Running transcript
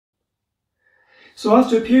So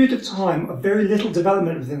after a period of time of very little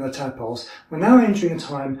development within the tadpoles, we're now entering a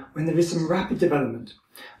time when there is some rapid development.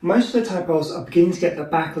 Most of the tadpoles are beginning to get their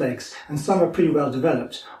back legs, and some are pretty well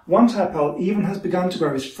developed. One tadpole even has begun to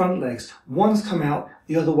grow his front legs. One's come out,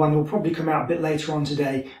 the other one will probably come out a bit later on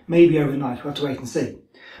today, maybe overnight, we'll have to wait and see.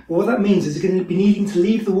 But what that means is he's going to be needing to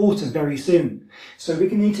leave the water very soon. So we're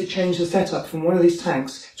going to need to change the setup from one of these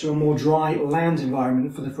tanks to a more dry land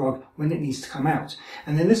environment for the frog when it needs to come out.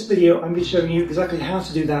 And in this video I'm going to be showing you exactly how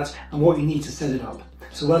to do that and what you need to set it up.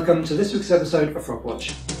 So welcome to this week's episode of Frog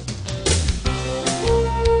Watch.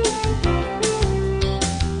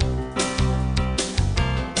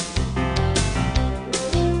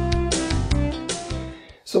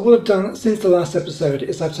 So what I've done since the last episode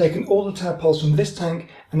is I've taken all the tadpoles from this tank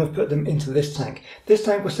and I've put them into this tank. This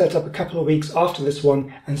tank was set up a couple of weeks after this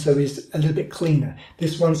one and so is a little bit cleaner.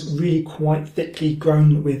 This one's really quite thickly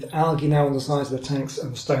grown with algae now on the sides of the tanks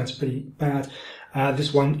and the stones are pretty bad.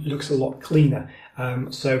 This one looks a lot cleaner.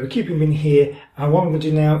 So we're keeping them in here, and what I'm going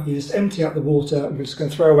to do now is empty out the water. I'm just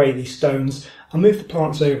going to throw away these stones. I'll move the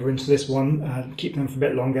plants over into this one, keep them for a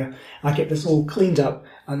bit longer. I'll get this all cleaned up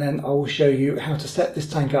and then I will show you how to set this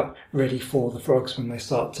tank up ready for the frogs when they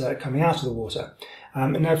start coming out of the water.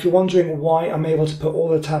 And now if you're wondering why I'm able to put all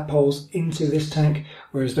the tadpoles into this tank,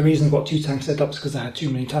 whereas the reason I've got two tanks set up is because I had too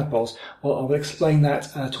many tadpoles, well, I'll explain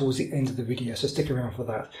that towards the end of the video, so stick around for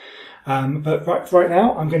that. But right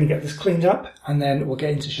now I'm going to get this cleaned up and then we'll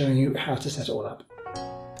get into showing you how to set it all up.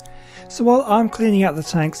 So while I'm cleaning out the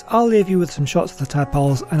tanks, I'll leave you with some shots of the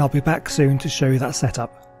tadpoles and I'll be back soon to show you that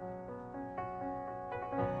setup.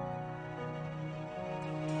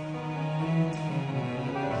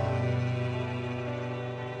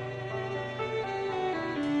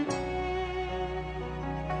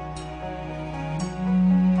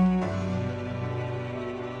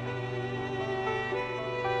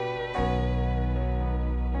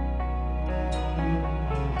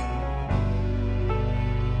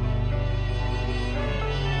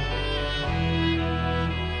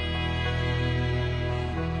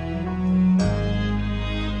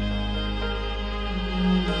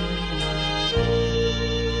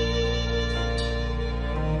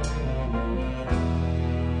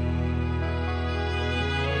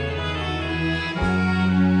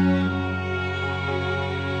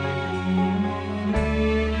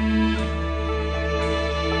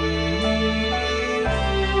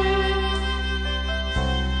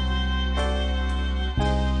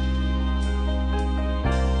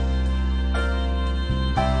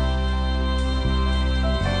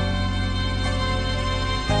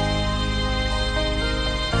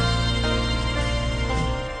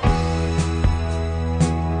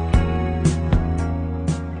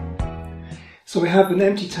 So we have an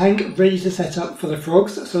empty tank ready to set up for the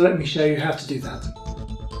frogs, so let me show you how to do that.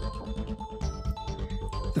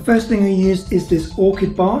 The first thing we use is this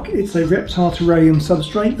orchid bark. It's a reptile terrarium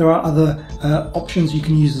substrate. There are other options you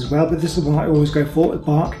can use as well, but this is the one I always go for, with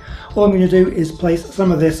bark. All I'm going to do is place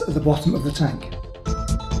some of this at the bottom of the tank.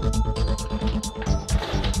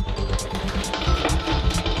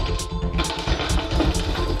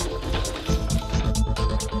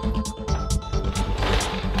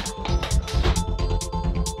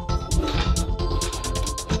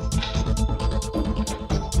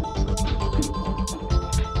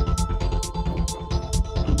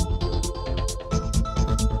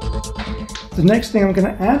 The next thing I'm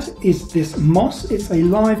going to add is this moss. It's a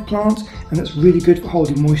live plant and it's really good for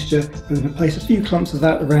holding moisture. We're going to place a few clumps of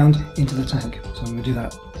that around into the tank. So I'm going to do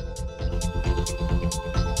that.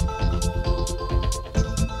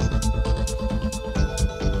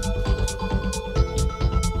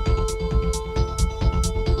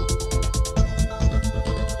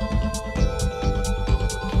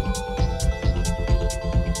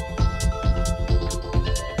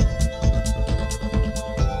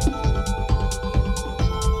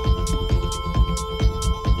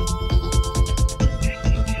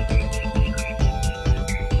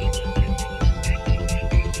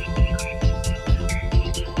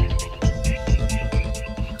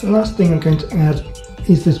 The last thing I'm going to add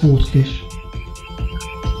is this water dish.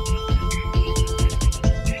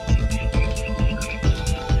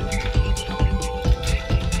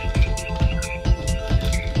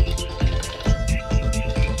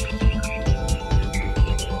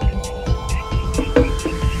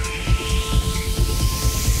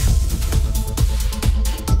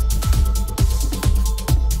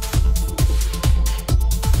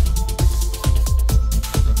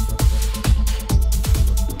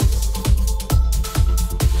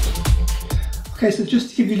 Okay, so just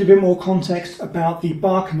to give you a little bit more context about the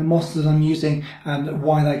bark and the moss that I'm using and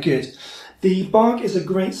why they're good. The bark is a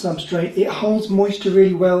great substrate. It holds moisture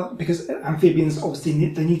really well because amphibians obviously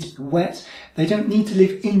they need to be wet. They don't need to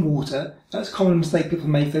live in water. That's a common mistake people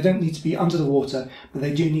make. They don't need to be under the water, but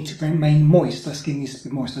they do need to remain moist. Their skin needs to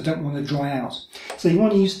be moist. They don't want to dry out. So you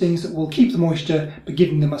want to use things that will keep the moisture, but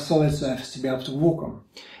giving them a solid surface to be able to walk on.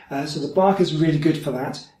 So the bark is really good for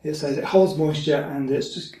that. It says it holds moisture and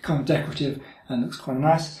it's just kind of decorative and looks quite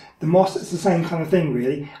nice. The moss is the same kind of thing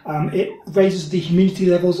really. It raises the humidity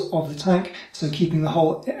levels of the tank, so keeping the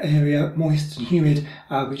whole area moist and humid,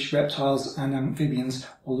 which reptiles and amphibians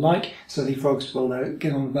will like. So the frogs will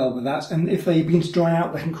get on well with that. And if they begin to dry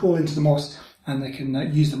out, they can crawl into the moss and they can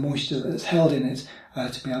use the moisture that's held in it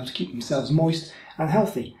to be able to keep themselves moist and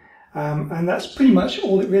healthy. And that's pretty much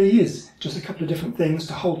all it really is, just a couple of different things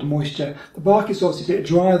to hold the moisture. The bark is obviously a bit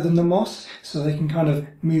drier than the moss, so they can kind of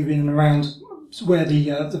move in and around where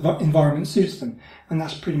the environment suits them, and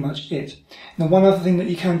that's pretty much it. Now, one other thing that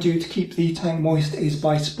you can do to keep the tank moist is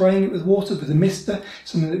by spraying it with water with a mister,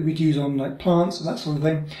 something that we'd use on like plants and that sort of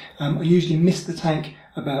thing. I usually mist the tank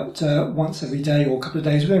about once every day or a couple of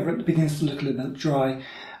days, whenever it begins to look a little bit dry.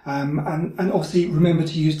 And obviously remember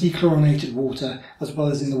to use dechlorinated water as well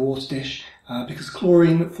as in the water dish, because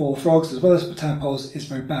chlorine for frogs as well as for tadpoles is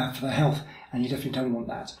very bad for their health, and you definitely don't want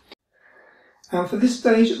that. And for this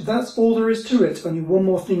stage, that's all there is to it. Only one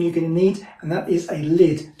more thing you're going to need, and that is a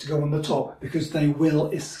lid to go on the top, because they will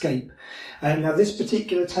escape. Now this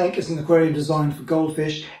particular tank is an aquarium designed for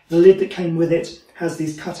goldfish. The lid that came with it has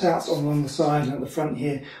these cutouts along the side and at the front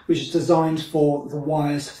here, which is designed for the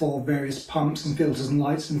wires for various pumps and filters and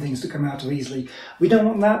lights and things to come out of easily. We don't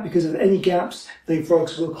want that because of any gaps, the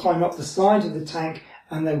frogs will climb up the side of the tank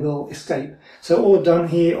and they will escape. So all I've done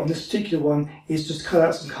here on this particular one is just cut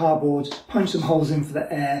out some cardboard, punch some holes in for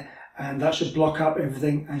the air, and that should block up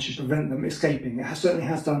everything and should prevent them escaping. It certainly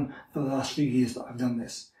has done for the last few years that I've done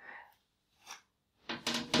this.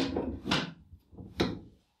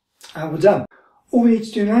 And we're done. All we need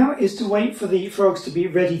to do now is to wait for the frogs to be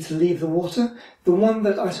ready to leave the water. The one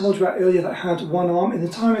that I told you about earlier that had one arm, in the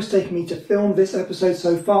time it's taken me to film this episode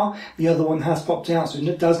so far, the other one has popped out, so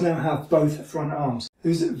it does now have both front arms. It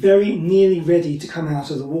was very nearly ready to come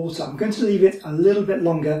out of the water. I'm going to leave it a little bit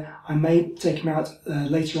longer. I may take him out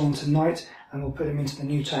later on tonight and we'll put him into the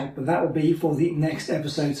new tank, but that will be for the next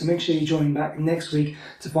episode, so make sure you join back next week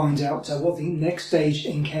to find out what the next stage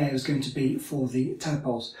in care is going to be for the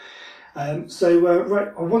tadpoles.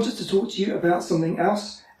 Right, I wanted to talk to you about something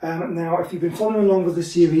else. Now, if you've been following along with the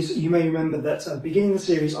series, you may remember that at the beginning of the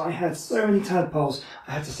series, I had so many tadpoles,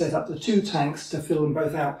 I had to set up the 2 tanks to fill them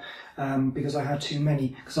both out, because I had too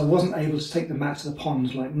many, because I wasn't able to take them back to the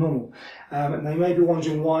pond like normal. And they may be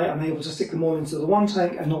wondering why I'm able to stick them all into the one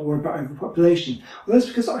tank and not worry about overpopulation. Well, that's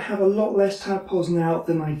because I have a lot less tadpoles now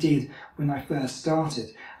than I did when I first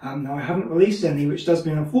started. Now, I haven't released any, which does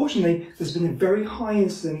mean, unfortunately, there's been a very high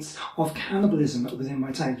incidence of cannibalism within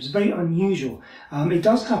my tank. It's very unusual. It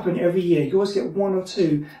does happen every year. You always get 1 or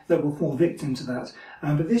 2 that will fall victim to that.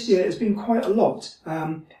 But this year, it's been quite a lot.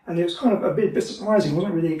 And it was kind of a bit surprising. I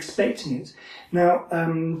wasn't really expecting it. Now,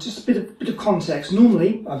 just a bit of context.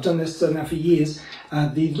 Normally, I've done this now for years.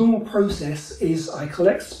 The normal process is I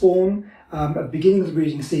collect spawn at the beginning of the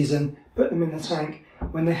breeding season, put them in the tank.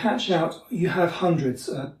 When they hatch out, you have hundreds,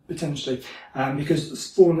 potentially, because the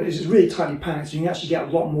spawn is really tightly packed, so you can actually get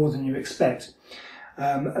a lot more than you expect.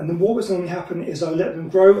 And then what would normally happen is I would let them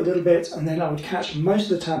grow a little bit, and then I would catch most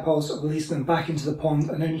of the tadpoles, release them back into the pond,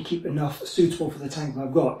 and only keep enough suitable for the tank that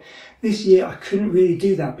I've got. This year, I couldn't really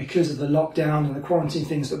do that because of the lockdown and the quarantine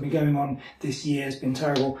things that have been going on this year. It's been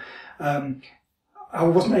terrible. I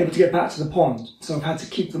wasn't able to get back to the pond, so I've had to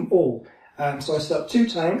keep them all. So I set up 2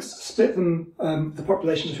 tanks, split them, the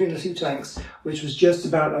population between the 2 tanks, which was just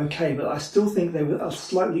about okay, but I still think they were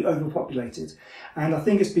slightly overpopulated. And I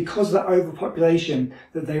think it's because of that overpopulation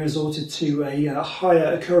that they resorted to a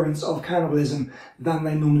higher occurrence of cannibalism than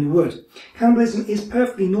they normally would. Cannibalism is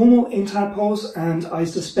perfectly normal in tadpoles, and I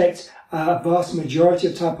suspect a vast majority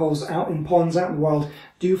of tadpoles out in ponds, out in the wild,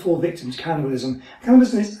 do fall victim to cannibalism.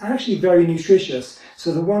 Cannibalism is actually very nutritious,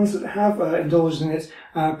 so the ones that have indulged in it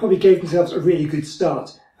probably gave themselves a really good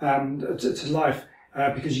start to life,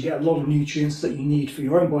 because you get a lot of nutrients that you need for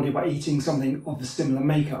your own body by eating something of a similar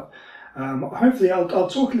makeup. Hopefully I'll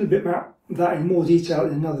talk a little bit about that in more detail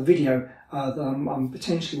in another video that I'm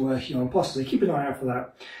potentially working on, possibly. Keep an eye out for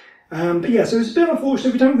that. But yeah, so it's a bit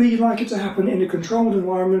unfortunate. We don't really like it to happen in a controlled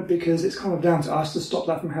environment because it's kind of down to us to stop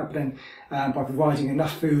that from happening by providing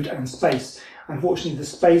enough food and space. Unfortunately, the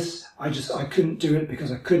space, I couldn't do it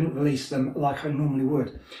because I couldn't release them like I normally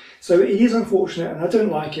would. So it is unfortunate and I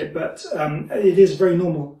don't like it, but it is a very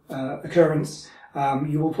normal occurrence.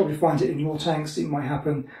 You will probably find it in your tanks. It might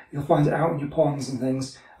happen. You'll find it out in your ponds and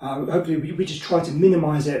things. Hopefully we just try to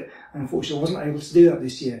minimise it. Unfortunately, I wasn't able to do that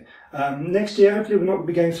this year. Next year, hopefully we're not going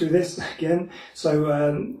to be going through this again. So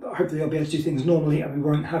hopefully I'll be able to do things normally and we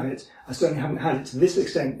won't have it. I certainly haven't had it to this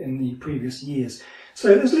extent in the previous years. So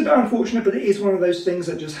it's a little bit unfortunate, but it is one of those things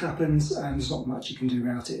that just happens and there's not much you can do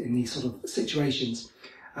about it in these sort of situations.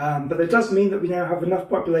 But it does mean that we now have enough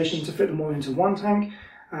population to fit them all into one tank,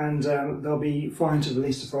 and they'll be fine to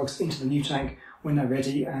release the frogs into the new tank when they're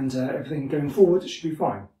ready, and everything going forward should be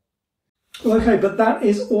fine. Okay, but that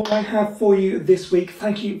is all I have for you this week.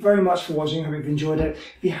 Thank you very much for watching. I hope you've enjoyed it.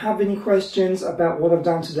 If you have any questions about what I've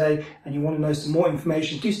done today and you want to know some more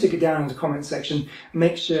information, do stick it down in the comment section.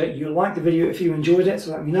 Make sure you like the video if you enjoyed it,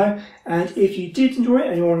 so let me know. And if you did enjoy it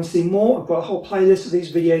and you want to see more, I've got a whole playlist of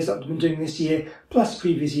these videos that I've been doing this year, plus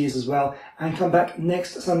previous years as well. And come back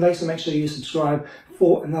next Sunday, so make sure you subscribe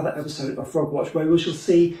for another episode of Frog Watch, where we shall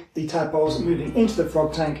see the tadpoles moving into the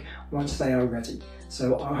frog tank once they are ready.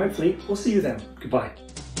 So hopefully we'll see you then. Goodbye.